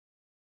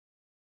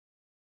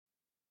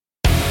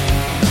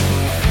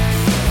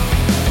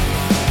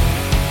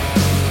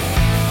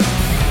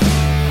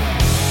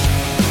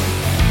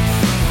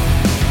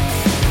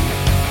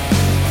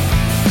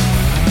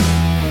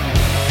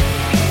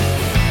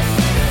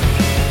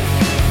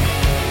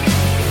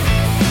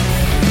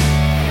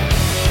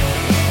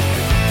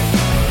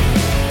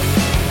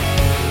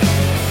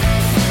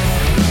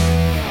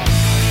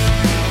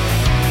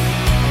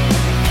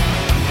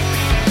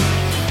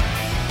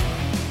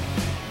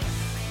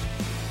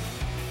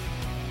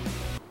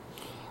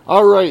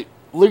All right,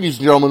 ladies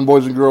and gentlemen,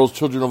 boys and girls,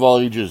 children of all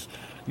ages,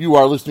 you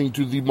are listening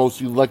to the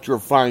most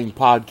electrifying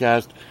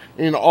podcast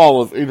in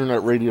all of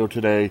internet radio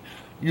today.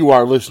 You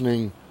are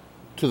listening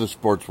to the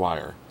Sports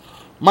Wire.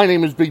 My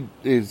name is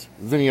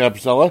Vinny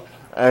Apicella,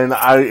 and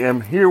I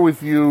am here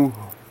with you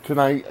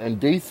tonight on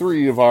day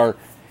 3 of our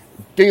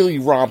daily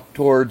romp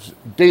towards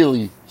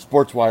daily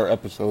Sports Wire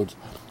episodes.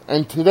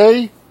 And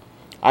today,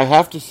 I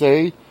have to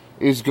say,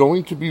 is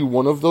going to be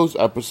one of those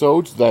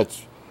episodes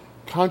that's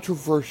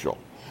controversial.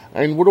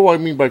 And what do I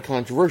mean by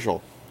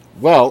controversial?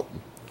 Well,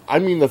 I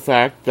mean the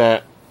fact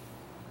that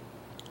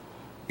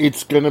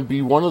it's going to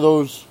be one of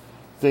those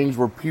things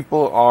where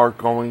people are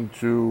going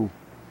to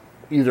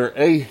either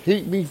A,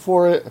 hate me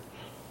for it,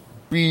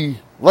 B,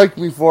 like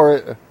me for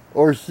it,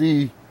 or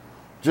C,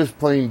 just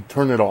plain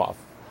turn it off.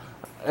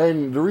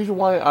 And the reason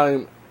why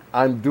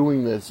I'm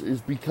doing this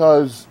is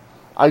because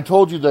I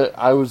told you that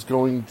I was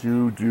going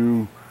to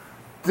do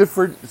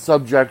different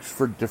subjects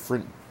for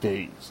different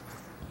days.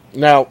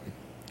 Now,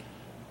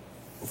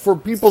 for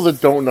people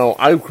that don't know,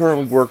 I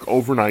currently work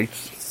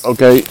overnights,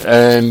 okay?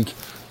 And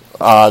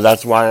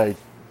that's why I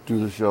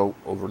do the show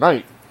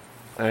overnight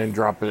and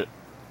drop it,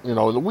 in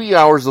the wee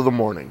hours of the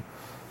morning.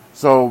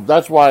 So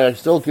that's why I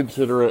still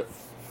consider it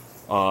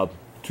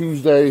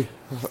Tuesday,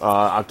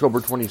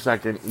 October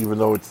 22nd, even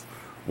though it's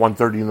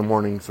 1:30 in the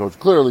morning. So it's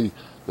clearly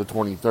the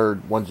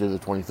 23rd, Wednesday the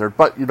 23rd.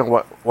 But you know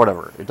what?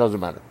 Whatever. It doesn't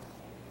matter.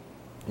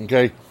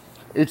 Okay?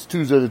 It's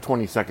Tuesday the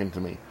 22nd to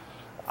me.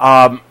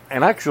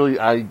 And actually,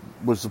 I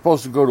was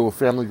supposed to go to a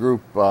family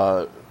group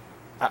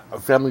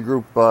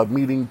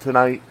meeting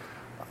tonight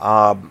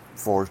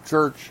for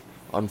church.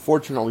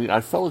 Unfortunately,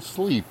 I fell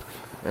asleep,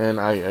 and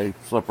I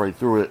slept right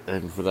through it.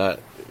 And for that,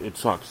 it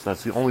sucks.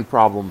 That's the only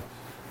problem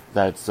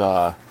that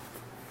sucks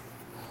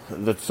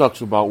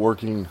about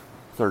working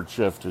third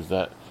shift is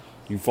that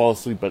you fall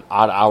asleep at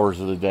odd hours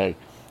of the day.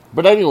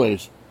 But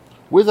anyways,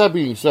 with that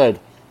being said.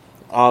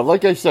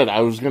 Like I said,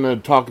 I was going to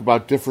talk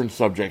about different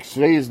subjects.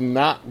 Today is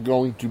not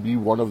going to be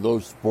one of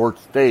those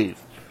sports days.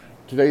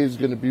 Today is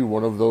going to be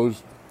one of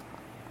those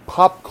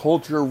pop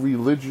culture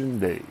religion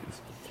days.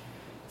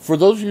 For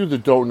those of you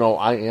that don't know,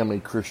 I am a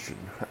Christian.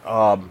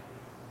 I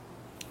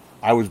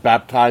was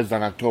baptized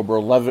on October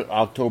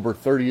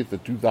 30th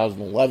of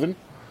 2011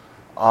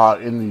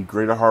 in the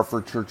Greater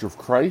Hartford Church of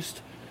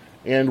Christ.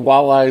 And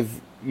while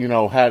I've,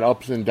 had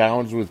ups and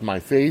downs with my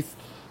faith,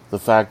 the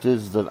fact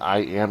is that I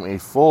am a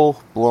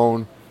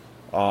full-blown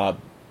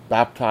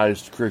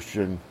baptized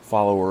Christian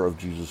follower of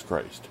Jesus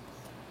Christ.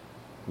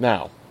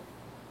 Now,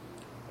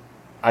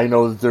 I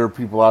know that there are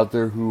people out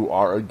there who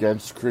are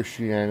against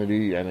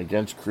Christianity and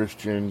against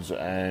Christians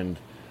and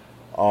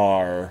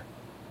are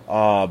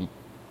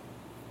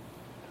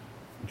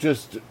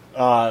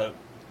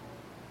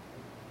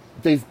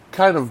they've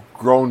kind of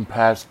grown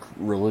past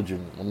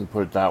religion, let me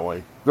put it that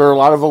way. There are a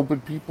lot of open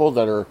people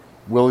that are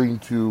willing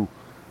to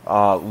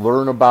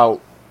learn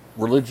about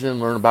religion,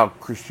 learn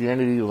about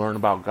Christianity, learn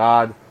about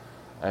God,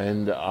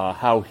 and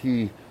how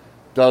He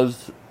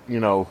does,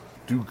 do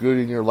good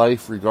in your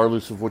life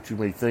regardless of what you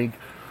may think.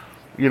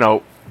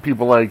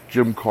 People like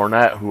Jim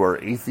Cornette who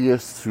are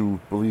atheists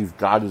who believe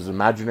God is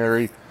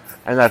imaginary,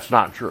 and that's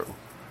not true.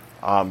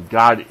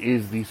 God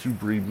is the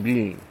supreme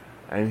being,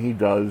 and He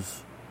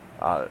does,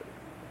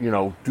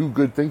 do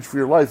good things for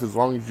your life as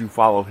long as you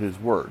follow His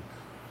word.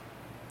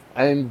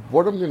 And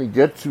what I'm going to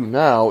get to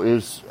now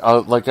is,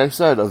 like I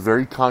said, a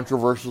very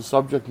controversial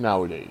subject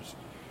nowadays.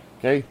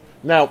 Okay?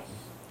 Now,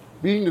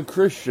 being a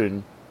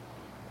Christian,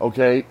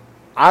 okay,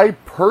 I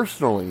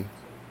personally,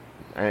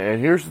 and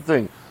here's the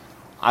thing,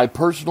 I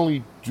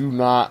personally do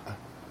not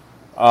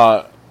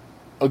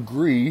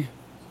agree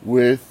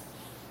with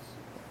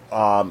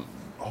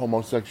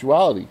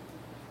homosexuality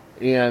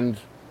and,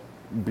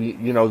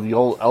 the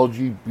old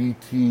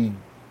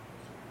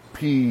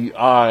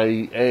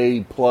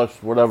LGBTQIA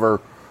plus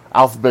whatever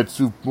alphabet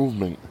soup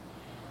movement.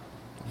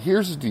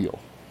 Here's the deal,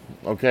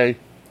 okay?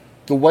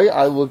 The way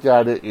I look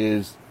at it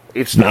is,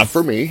 it's not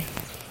for me.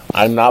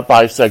 I'm not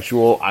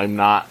bisexual. I'm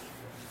not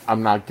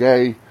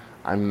gay.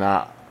 I'm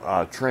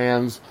not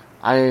trans.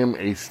 I am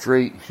a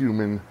straight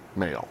human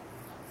male,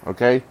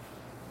 okay?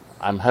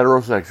 I'm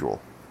heterosexual,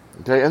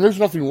 okay? And there's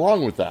nothing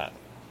wrong with that,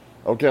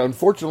 okay?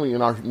 Unfortunately,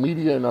 in our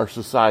media and our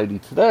society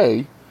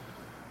today,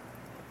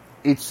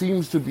 it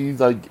seems to be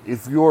like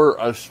if you're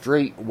a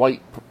straight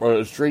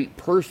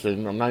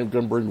person, I'm not even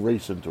going to bring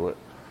race into it,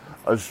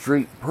 a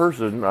straight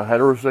person, a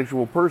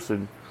heterosexual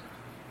person,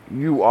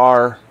 you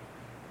are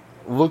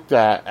looked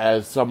at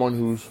as someone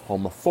who's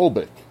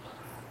homophobic.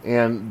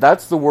 And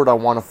that's the word I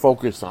want to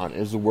focus on,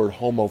 is the word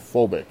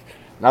homophobic.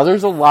 Now,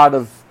 there's a lot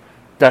of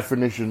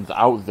definitions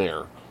out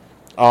there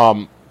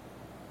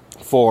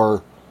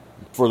for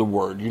the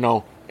word,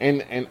 and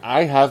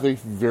I have a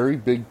very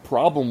big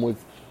problem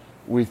with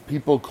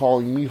people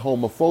calling me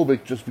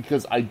homophobic just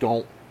because I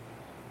don't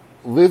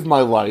live my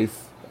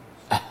life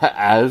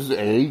as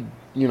a,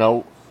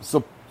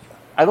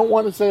 I don't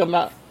want to say I'm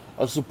not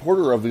a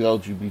supporter of the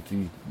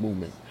LGBT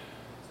movement.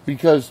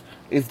 Because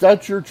if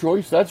that's your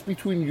choice, that's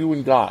between you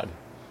and God.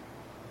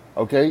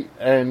 Okay?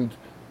 And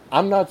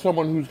I'm not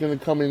someone who's going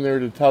to come in there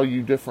to tell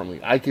you differently.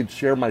 I could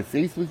share my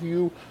faith with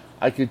you.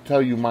 I could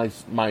tell you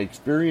my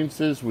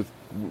experiences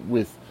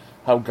with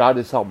how God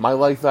has helped my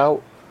life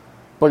out.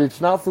 But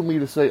it's not for me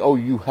to say, oh,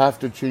 you have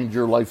to change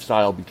your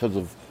lifestyle because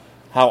of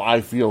how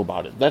I feel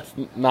about it. That's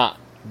not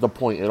the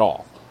point at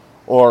all.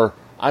 Or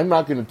I'm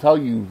not going to tell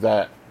you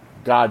that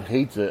God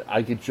hates it.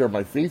 I could share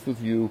my faith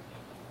with you,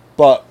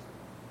 but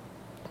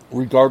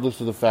regardless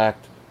of the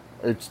fact,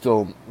 it's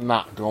still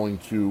not going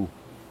to,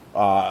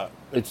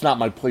 it's not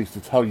my place to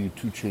tell you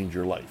to change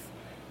your life.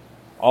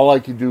 All I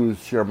can do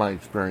is share my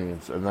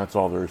experience, and that's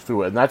all there is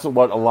to it. And that's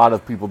what a lot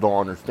of people don't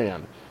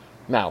understand.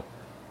 Now,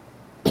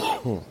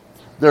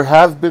 there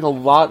have been a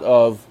lot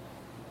of,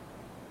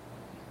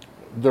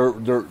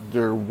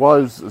 there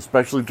was,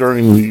 especially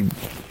during the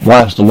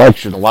last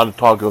election, a lot of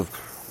talk of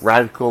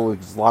radical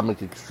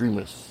Islamic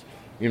extremists,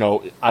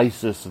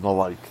 ISIS and the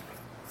like.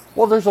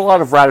 Well, there's a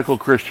lot of radical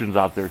Christians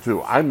out there,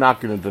 too. I'm not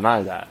going to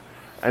deny that.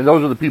 And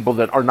those are the people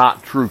that are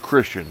not true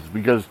Christians,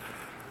 because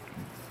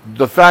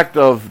the fact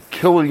of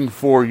killing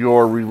for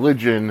your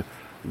religion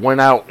went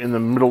out in the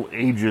Middle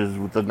Ages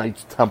with the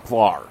Knights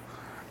Templar.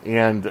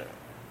 And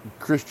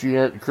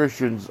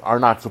Christians are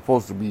not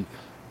supposed to be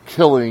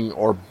killing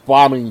or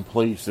bombing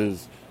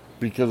places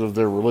because of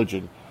their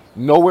religion.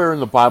 Nowhere in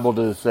the Bible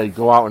does it say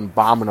go out and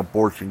bomb an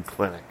abortion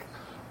clinic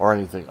or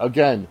anything.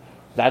 Again,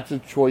 that's a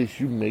choice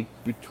you make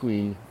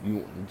between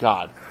you and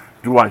God.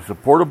 Do I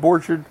support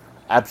abortion?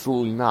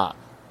 Absolutely not.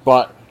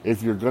 But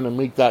if you're going to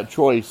make that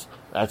choice,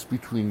 that's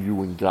between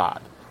you and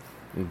God.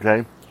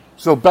 Okay?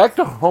 So back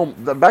to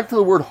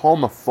the word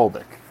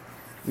homophobic.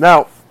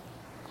 Now,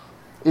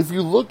 if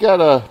you look at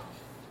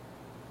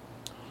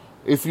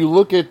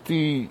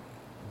the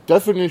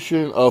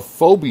definition of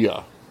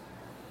phobia,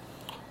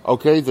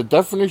 okay, the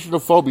definition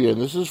of phobia,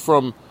 and this is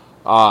from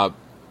a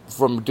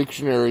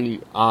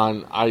dictionary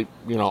on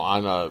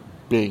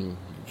Bing,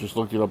 just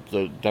looking up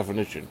the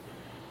definition.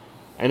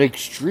 An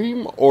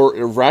extreme or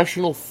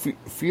irrational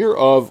fear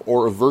of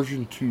or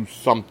aversion to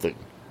something.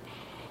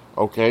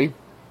 Okay?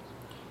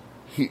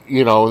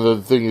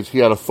 The thing is, he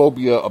had a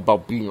phobia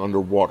about being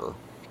underwater.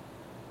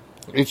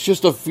 It's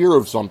just a fear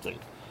of something.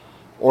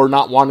 Or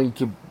not wanting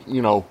to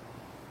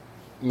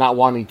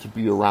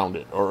be around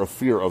it. Or a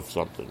fear of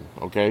something.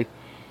 Okay?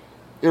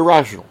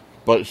 Irrational.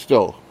 But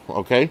still.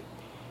 Okay?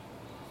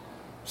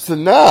 So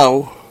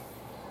now,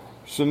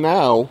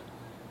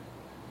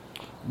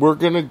 we're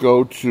going to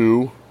go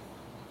to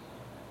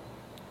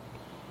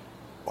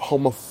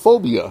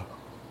homophobia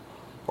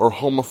or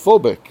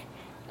homophobic.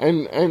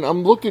 And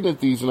I'm looking at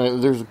these,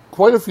 and there's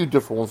quite a few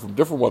different ones from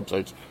different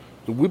websites.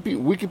 The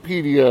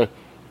Wikipedia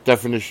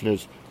definition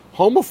is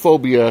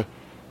homophobia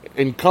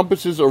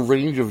encompasses a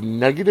range of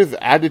negative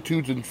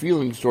attitudes and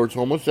feelings towards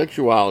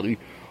homosexuality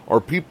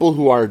or people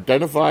who are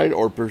identified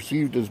or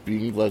perceived as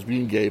being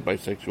lesbian, gay,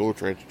 bisexual, or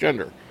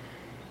transgender.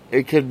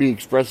 It can be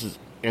expressed as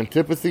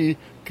antipathy,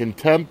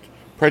 contempt,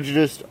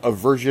 prejudice,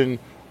 aversion,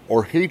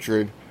 or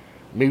hatred,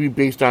 maybe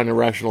based on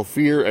irrational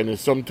fear, and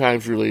is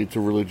sometimes related to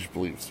religious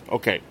beliefs.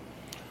 Okay,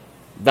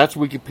 that's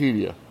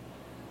Wikipedia.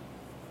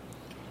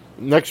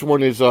 Next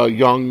one is a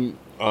young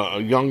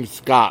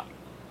Scott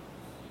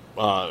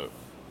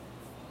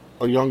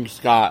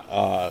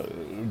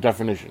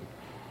definition.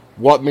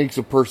 What makes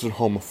a person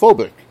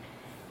homophobic?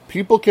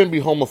 People can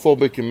be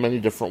homophobic in many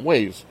different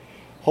ways.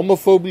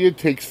 Homophobia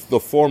takes the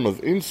form of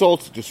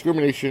insults,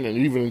 discrimination, and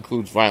even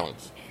includes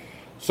violence.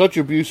 Such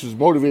abuse is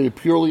motivated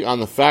purely on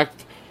the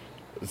fact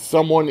that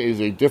someone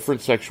is a different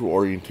sexual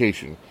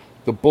orientation.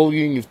 The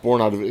bullying is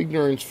born out of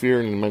ignorance, fear,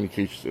 and in many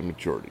cases,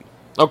 immaturity.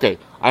 Okay,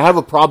 I have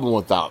a problem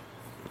with that.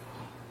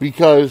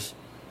 Because,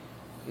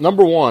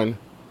 number one,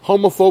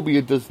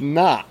 homophobia does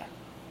not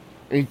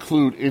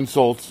include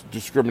insults,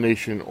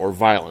 discrimination, or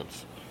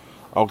violence.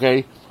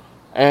 Okay?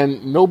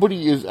 And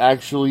nobody is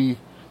actually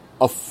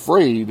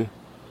afraid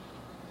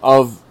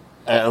of,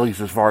 at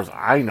least as far as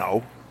I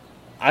know,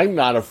 I'm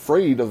not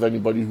afraid of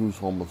anybody who's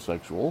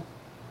homosexual.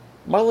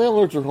 My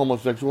landlords are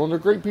homosexual and they're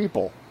great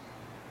people.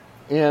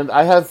 And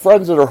I have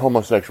friends that are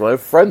homosexual. I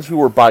have friends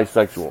who are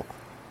bisexual.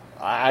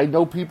 I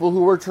know people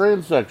who are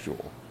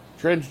transsexual.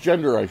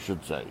 Transgender, I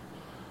should say.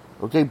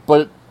 Okay,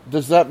 but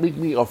does that make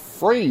me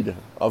afraid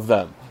of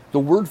them? The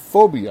word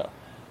phobia.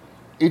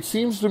 It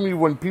seems to me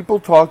when people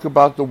talk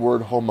about the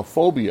word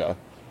homophobia,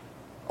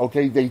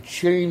 okay, they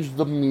change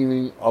the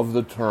meaning of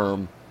the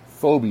term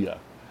phobia.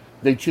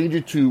 They change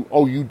it to,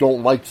 oh, you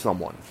don't like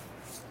someone.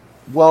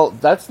 Well,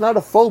 that's not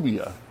a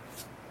phobia.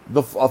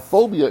 A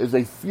phobia is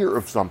a fear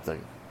of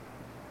something.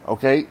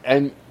 Okay?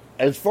 And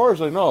as far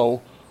as I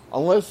know,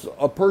 unless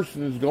a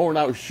person is going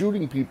out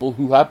shooting people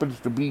who happens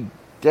to be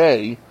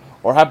gay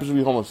or happens to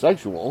be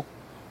homosexual,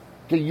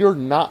 okay, you're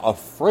not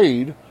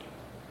afraid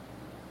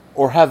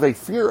or have a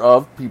fear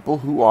of people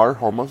who are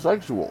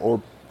homosexual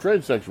or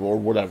transsexual or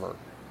whatever.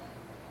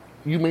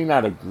 You may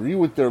not agree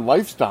with their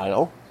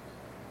lifestyle.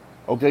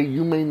 Okay,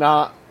 you may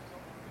not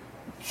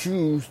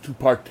choose to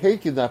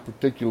partake in that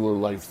particular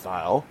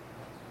lifestyle,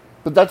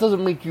 but that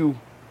doesn't make you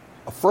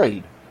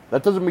afraid.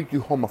 That doesn't make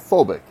you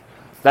homophobic.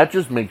 That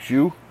just makes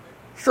you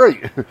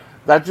straight.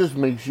 That just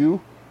makes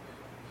you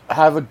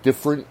have a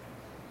different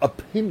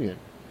opinion.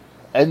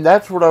 And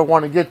that's what I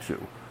want to get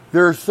to.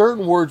 There are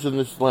certain words in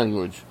this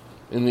language,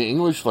 in the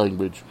English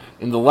language,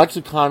 in the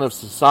lexicon of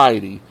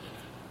society,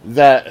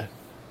 that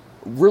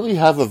really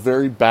have a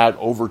very bad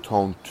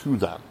overtone to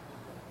them.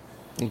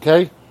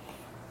 Okay?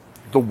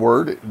 The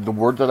word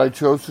that I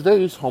chose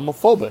today is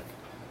homophobic.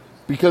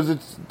 Because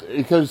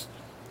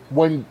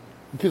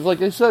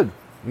like I said,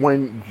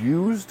 when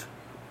used,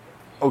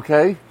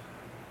 okay,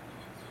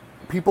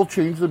 people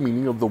change the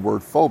meaning of the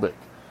word phobic.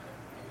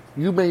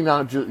 You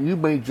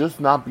may just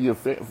not be a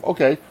fan.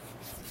 Okay,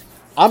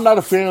 I'm not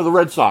a fan of the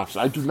Red Sox.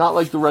 I do not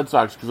like the Red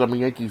Sox because I'm a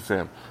Yankees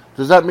fan.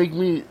 Does that make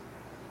me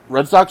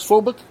Red Sox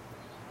phobic?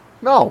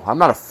 No, I'm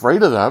not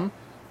afraid of them.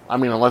 I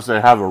mean, unless they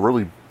have a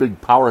really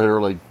big power hitter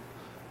like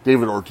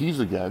David Ortiz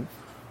again.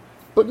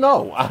 But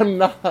no, I'm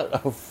not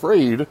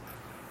afraid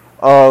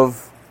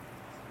of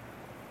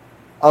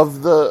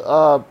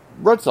the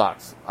Red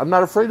Sox. I'm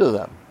not afraid of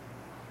them.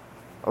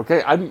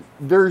 Okay,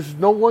 there's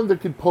no one that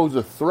could pose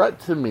a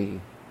threat to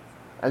me.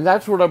 And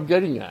that's what I'm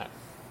getting at,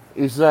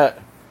 is that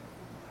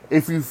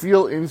if you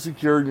feel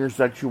insecure in your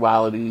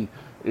sexuality,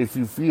 if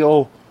you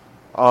feel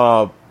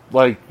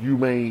like you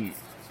may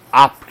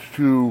opt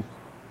to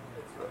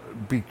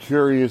be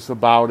curious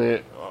about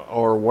it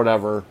or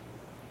whatever,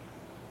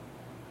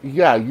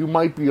 yeah, you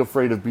might be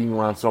afraid of being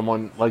around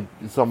someone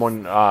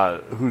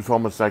who's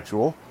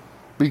homosexual,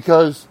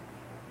 because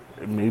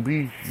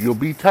maybe you'll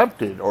be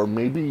tempted, or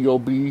maybe you'll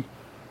be,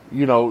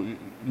 you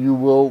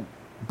will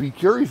be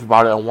curious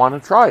about it and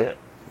want to try it.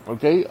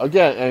 Okay,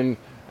 again,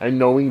 and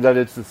knowing that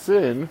it's a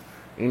sin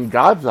in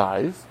God's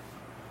eyes,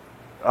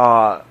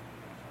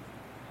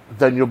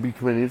 then you'll be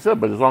committing a sin.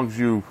 But as long as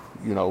you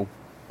as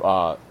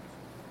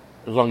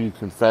long as you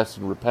confess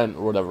and repent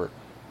or whatever.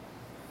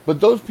 But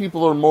those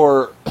people are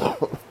more,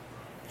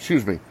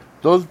 excuse me,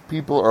 those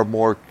people are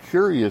more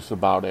curious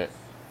about it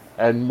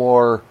and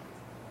more,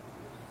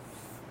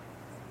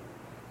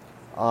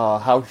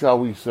 how shall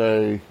we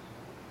say,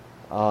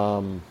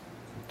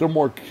 they're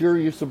more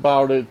curious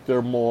about it.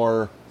 They're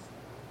more,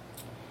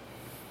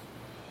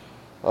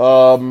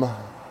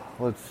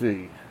 let's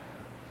see.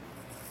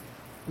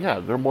 Yeah,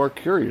 they're more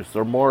curious.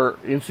 They're more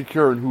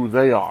insecure in who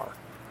they are.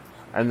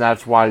 And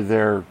that's why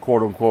they're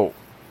quote-unquote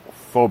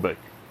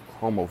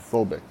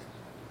homophobic.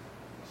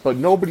 But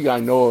nobody I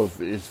know of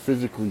is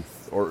physically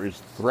or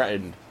is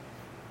threatened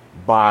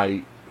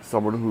by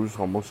someone who's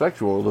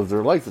homosexual or lives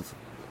their life as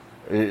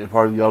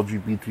part of the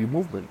LGBT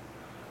movement.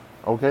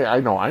 Okay, I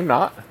know I'm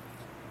not.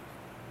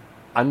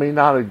 I may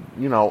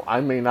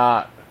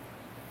not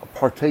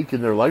partake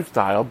in their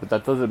lifestyle, but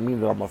that doesn't mean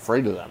that I'm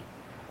afraid of them.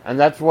 And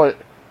that's what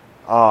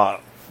I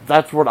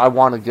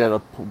want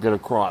to get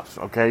across,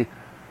 okay?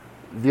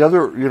 The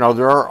other,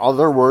 there are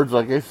other words,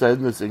 like I said,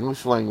 in this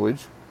English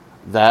language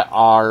that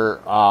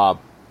are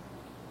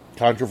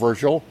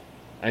controversial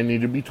and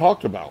need to be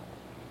talked about.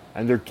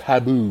 And they're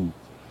taboo.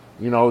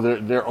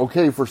 They're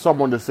okay for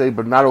someone to say,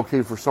 but not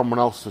okay for someone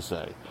else to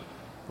say.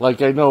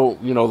 Like, I know,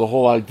 the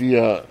whole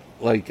idea,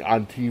 like,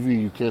 on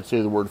TV, you can't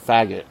say the word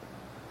faggot,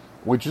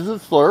 which is a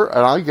slur,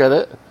 and I get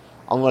it,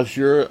 unless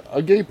you're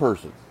a gay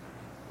person,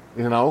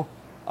 and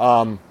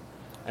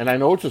I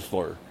know it's a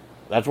slur.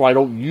 That's why I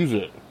don't use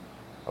it,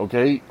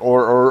 okay?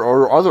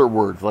 Or other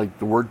words, like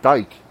the word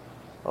dyke,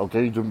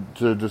 okay,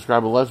 to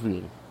describe a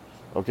lesbian,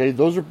 okay?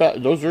 Those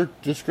are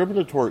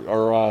discriminatory,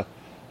 or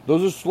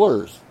those are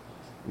slurs,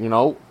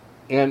 and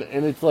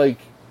it's like,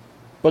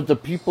 but the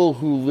people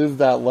who live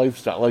that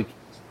lifestyle, like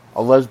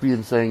a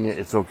lesbian saying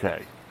it's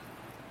okay.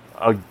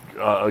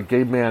 A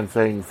gay man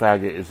saying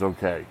faggot is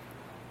okay.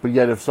 But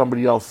yet if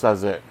somebody else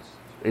says it,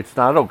 it's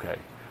not okay.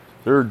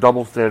 There are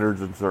double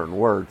standards in certain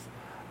words,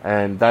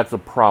 and that's a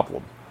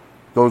problem.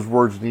 Those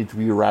words need to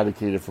be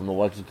eradicated from the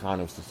lexicon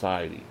of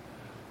society.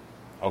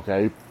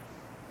 Okay?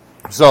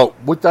 So,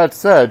 with that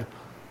said,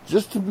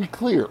 just to be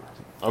clear,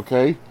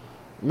 okay?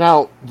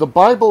 Now, the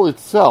Bible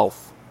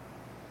itself,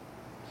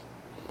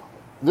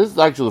 this is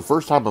actually the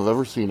first time I've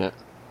ever seen it,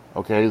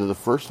 okay? The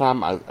first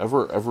time I've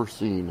ever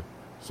seen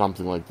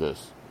something like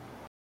this.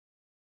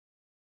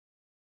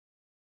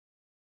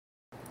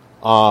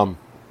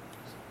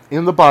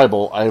 In the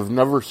Bible, I have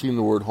never seen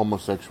the word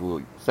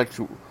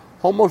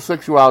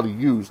homosexuality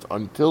used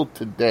until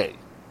today.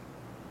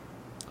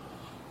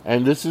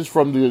 And this is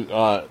from the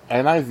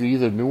NIV,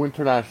 the New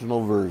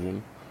International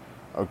Version,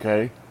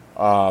 okay,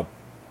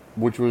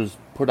 which was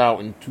put out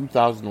in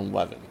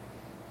 2011.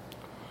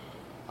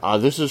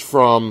 This is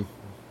from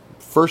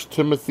 1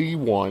 Timothy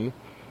 1,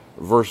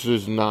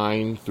 verses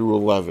 9 through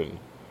 11.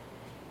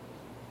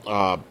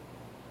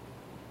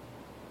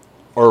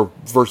 Or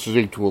verses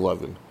 8 to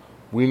 11.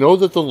 We know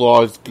that the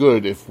law is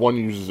good if one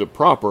uses it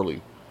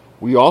properly.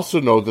 We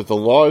also know that the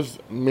law is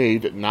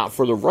made not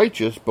for the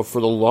righteous, but for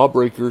the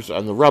lawbreakers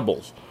and the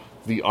rebels,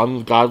 the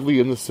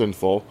ungodly and the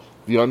sinful,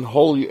 the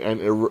unholy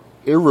and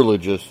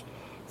irreligious,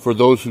 for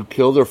those who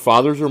kill their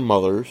fathers or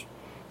mothers,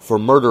 for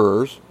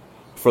murderers,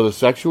 for the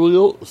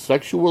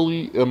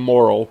sexually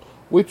immoral,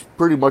 which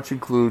pretty much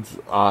includes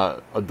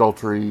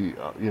adultery,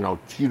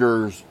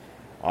 cheaters,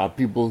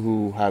 people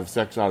who have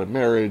sex out of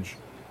marriage,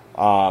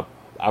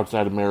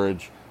 outside of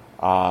marriage.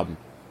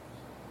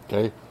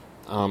 Okay,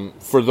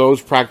 for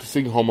those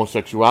practicing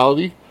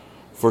homosexuality,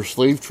 for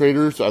slave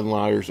traders and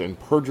liars and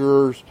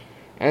perjurers,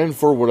 and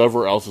for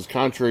whatever else is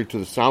contrary to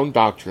the sound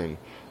doctrine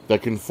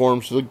that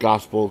conforms to the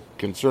gospel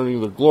concerning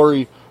the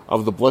glory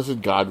of the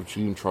blessed God which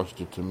he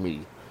entrusted to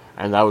me.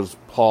 And that was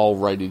Paul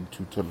writing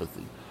to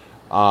Timothy.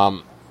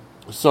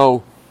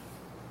 So,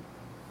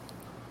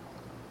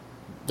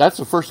 that's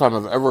the first time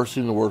I've ever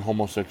seen the word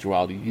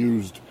homosexuality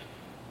used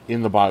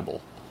in the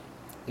Bible.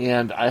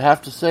 And I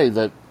have to say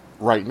that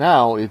right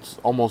now, it's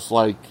almost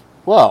like,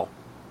 well,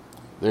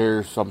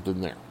 there's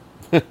something there.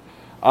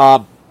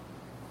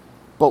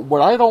 But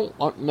what I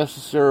don't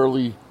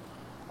necessarily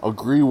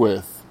agree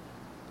with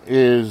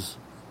is,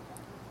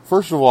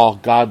 first of all,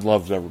 God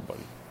loves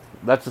everybody.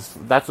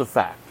 That's a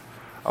fact.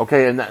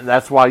 Okay, and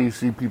that's why you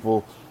see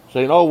people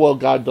saying, oh, well,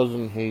 God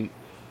doesn't hate,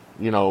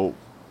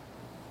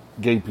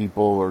 gay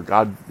people, or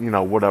God,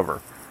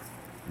 whatever.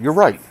 You're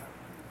right.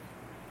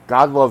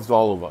 God loves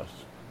all of us.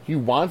 He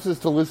wants us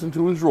to listen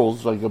to his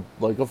rules like a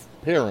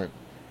parent,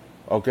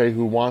 okay,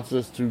 who wants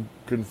us to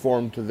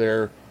conform to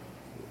their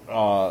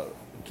I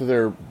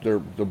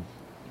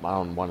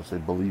don't want to say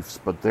beliefs,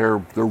 but their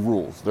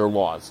rules, their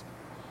laws.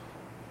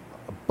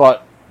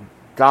 But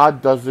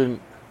God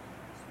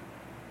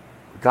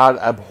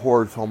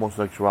abhors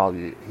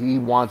homosexuality. He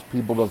wants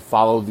people to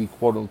follow the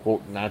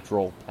quote-unquote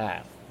natural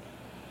path.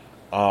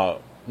 Male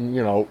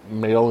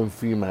and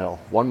female.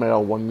 One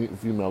male, one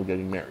female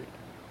getting married.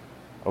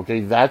 Okay,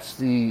 that's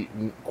the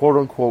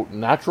quote-unquote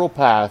natural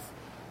path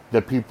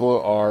that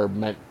people are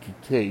meant to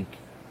take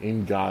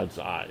in God's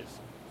eyes.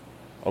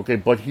 Okay,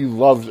 but he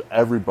loves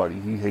everybody.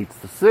 He hates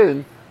the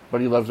sin, but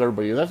he loves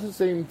everybody. And that's the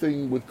same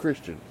thing with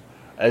Christians,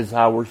 as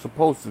how we're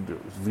supposed to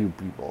view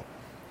people.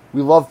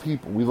 We love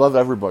people. We love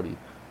everybody,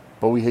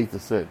 but we hate the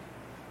sin.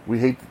 We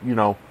hate,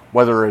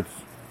 whether it's,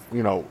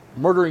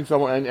 murdering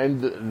someone.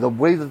 And the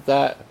way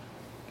that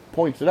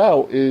points it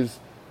out is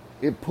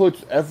it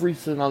puts every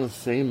sin on the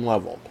same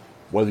level,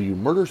 whether you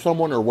murder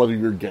someone or whether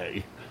you're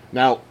gay.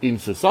 Now, in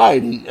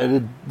society and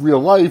in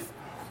real life,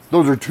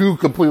 those are two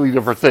completely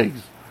different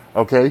things,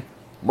 okay?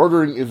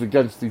 Murdering is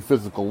against the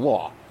physical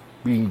law.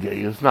 Being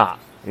gay is not,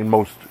 in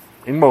most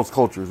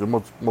cultures,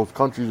 in most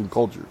countries and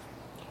cultures,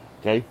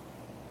 okay?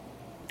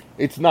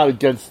 It's not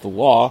against the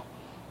law,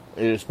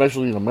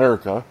 especially in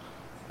America,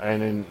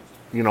 and in,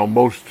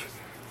 most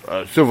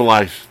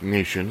civilized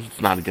nations,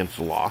 it's not against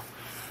the law.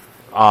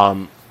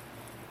 And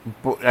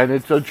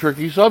it's a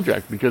tricky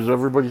subject, because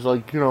everybody's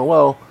like,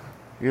 I'm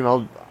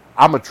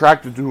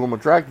attracted to who I'm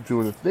attracted to,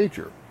 and it's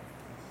nature.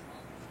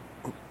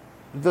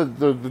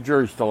 The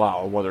jury's still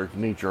out on whether it's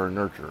nature or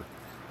nurture.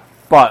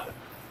 But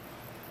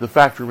the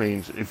fact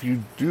remains, if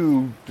you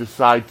do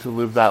decide to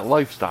live that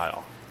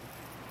lifestyle,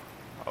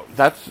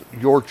 that's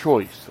your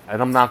choice. And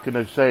I'm not going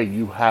to say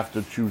you have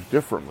to choose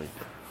differently.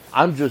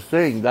 I'm just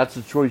saying that's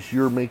a choice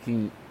you're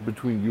making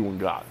between you and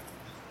God.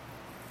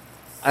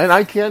 And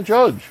I can't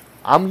judge.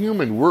 I'm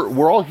human.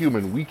 We're all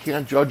human. We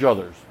can't judge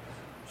others.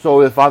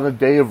 So if on the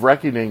day of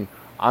reckoning,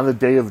 on the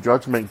day of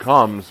judgment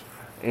comes,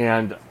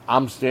 and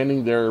I'm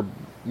standing there,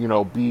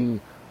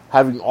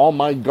 having all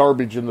my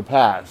garbage in the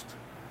past,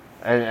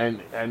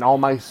 and all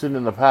my sin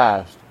in the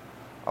past,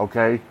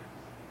 okay,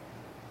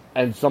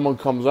 and someone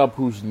comes up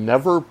who's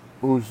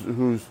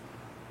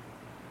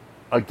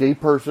a gay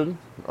person,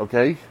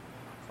 okay,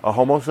 a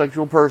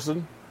homosexual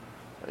person,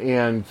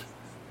 and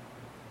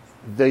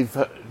they've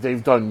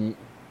done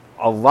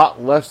a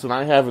lot less than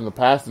I have in the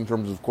past in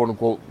terms of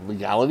quote-unquote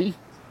legality,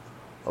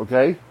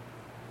 okay?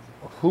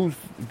 Who's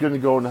going to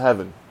go into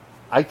heaven?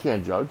 I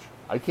can't judge.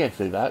 I can't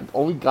say that.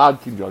 Only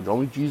God can judge.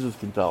 Only Jesus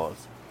can tell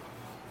us.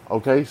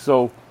 Okay,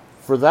 so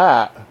for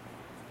that,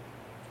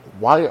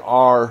 why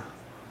are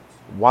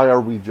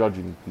we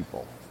judging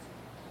people?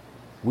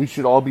 We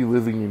should all be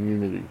living in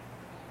unity.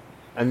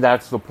 And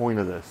that's the point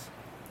of this,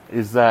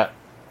 is that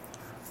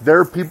there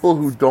are people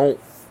who don't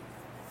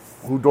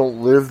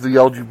live the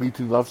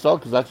LGBT lifestyle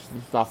because that's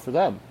not for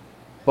them.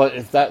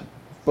 But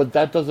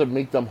that doesn't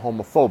make them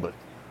homophobic.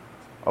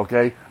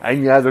 Okay?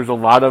 And yeah, there's a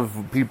lot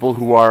of people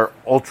who are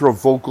ultra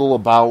vocal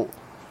about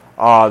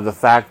the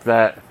fact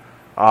that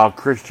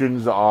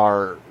Christians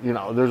are,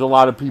 there's a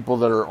lot of people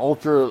that are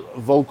ultra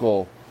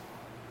vocal,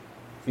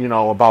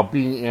 about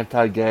being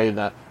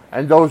anti-gay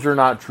and those are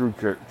not true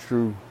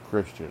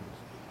Christians.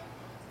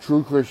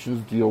 True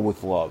Christians deal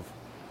with love.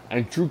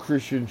 And true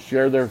Christians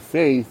share their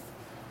faith,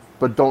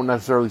 but don't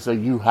necessarily say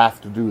you have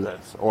to do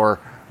this or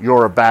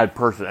you're a bad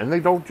person. And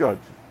they don't judge.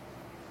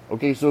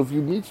 Okay, so if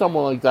you meet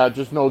someone like that,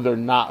 just know they're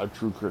not a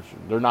true Christian.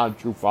 They're not a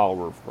true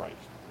follower of Christ.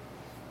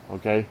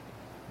 Okay?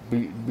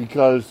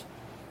 Because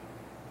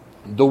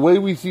the way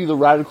we see the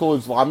radical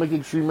Islamic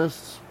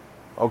extremists,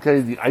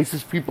 okay, the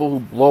ISIS people who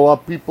blow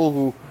up people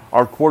who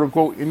are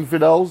quote-unquote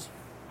infidels,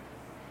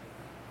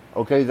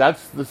 okay,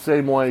 that's the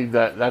same way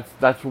that's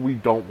what we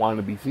don't want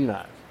to be seen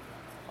as.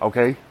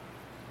 Okay?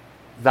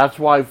 That's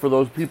why for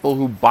those people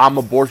who bomb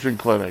abortion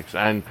clinics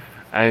and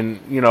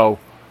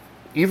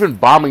even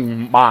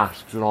bombing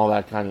mosques and all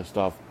that kind of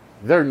stuff,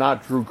 they're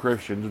not true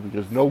Christians,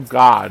 because no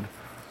God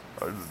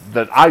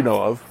that I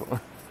know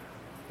of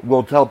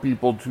will tell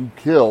people to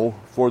kill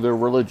for their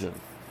religion.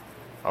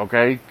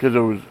 Okay? Because it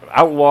was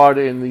outlawed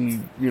in the,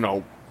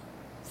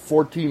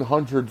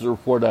 1400s or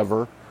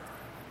whatever.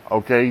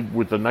 Okay?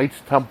 With the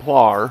Knights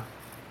Templar.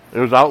 It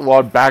was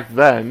outlawed back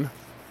then.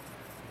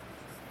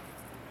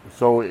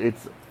 So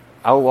it's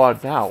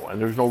outlawed now,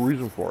 and there's no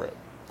reason for it.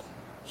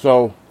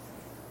 So,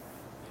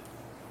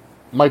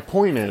 my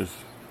point is,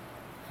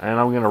 and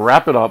I'm going to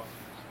wrap it up,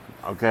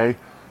 okay?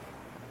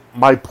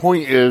 My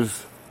point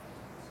is,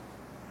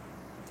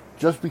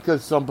 just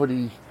because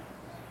somebody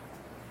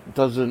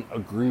doesn't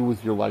agree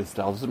with your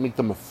lifestyle doesn't make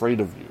them afraid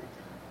of you.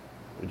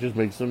 It just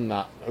makes them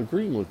not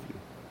agreeing with you.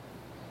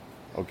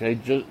 Okay?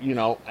 Just,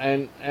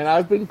 and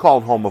I've been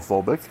called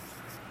homophobic,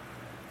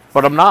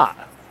 but I'm not.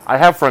 I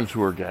have friends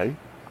who are gay.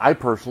 I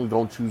personally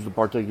don't choose to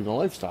partake in the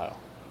lifestyle.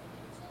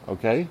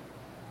 Okay?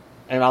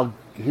 And I'll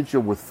hit you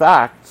with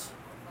facts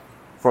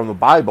from the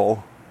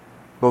Bible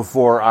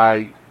before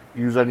I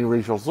use any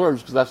racial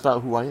slurs, because that's not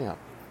who I am.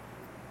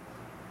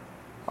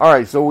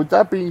 Alright, so with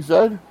that being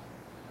said,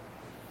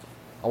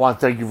 I want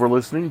to thank you for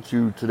listening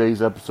to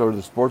today's episode of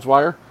the Sports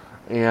Wire.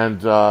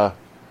 And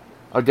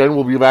again,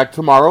 we'll be back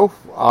tomorrow.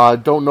 I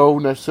don't know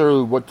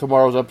necessarily what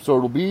tomorrow's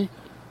episode will be,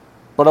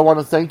 but I want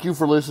to thank you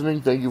for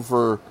listening. Thank you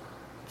for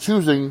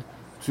choosing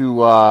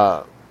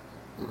to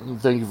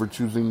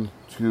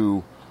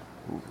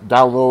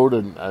download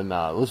and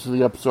listen to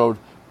the episode.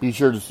 Be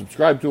sure to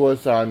subscribe to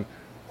us on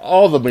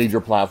all the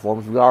major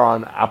platforms. We are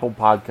on Apple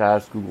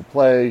Podcasts, Google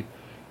Play,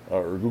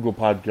 or Google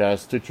Podcasts,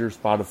 Stitcher,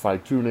 Spotify,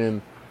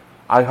 TuneIn,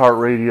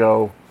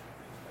 iHeartRadio,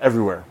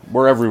 everywhere.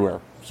 We're everywhere.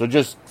 So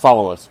just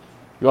follow us.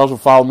 You also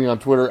follow me on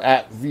Twitter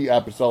at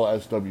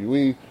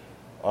 @VApicellSWE.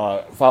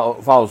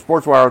 Follow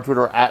SportsWire on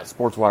Twitter at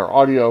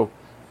SportsWireAudio.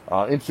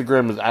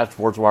 Instagram is at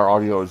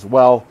SportsWireAudio as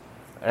well.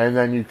 And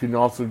then you can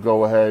also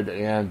go ahead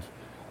and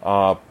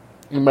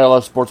email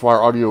us,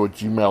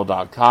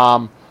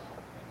 sportswireaudio@gmail.com.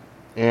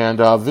 And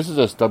visit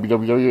us,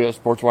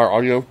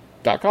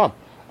 www.sportswireaudio.com.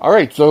 All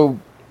right, so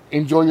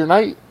enjoy your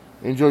night.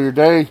 Enjoy your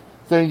day.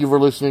 Thank you for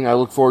listening. I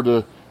look forward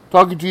to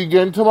talking to you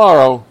again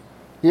tomorrow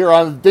here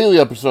on daily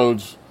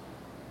episodes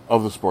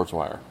of the Sports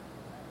Wire.